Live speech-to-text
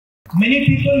Many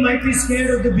people might be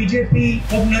scared of the BJP,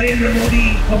 of Narendra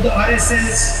Modi, of the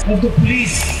RSS, of the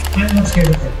police. I'm not scared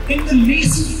of them. In the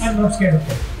least, I'm not scared of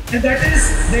them. And that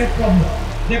is their problem.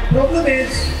 Their problem is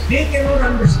they cannot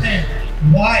understand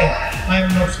why I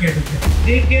am not scared of them.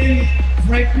 They can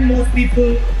frighten most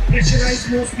people,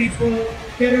 pressurize most people,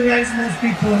 terrorize most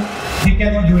people. They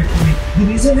cannot do it to me.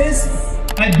 The reason is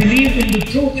I believe in the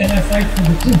truth and I fight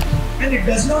for the truth. And it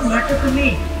does not matter to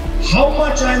me how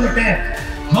much I am attacked,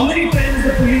 how many times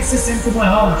the police is sent to my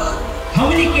house, how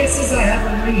many cases I have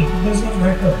on me. It does not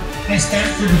matter. I stand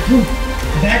for the truth.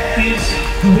 That is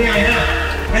the way I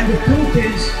am. And the truth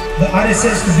is the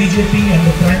RSS, the BJP and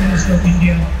the Prime Minister of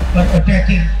India are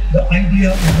attacking the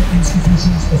idea and the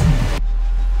institutions of India.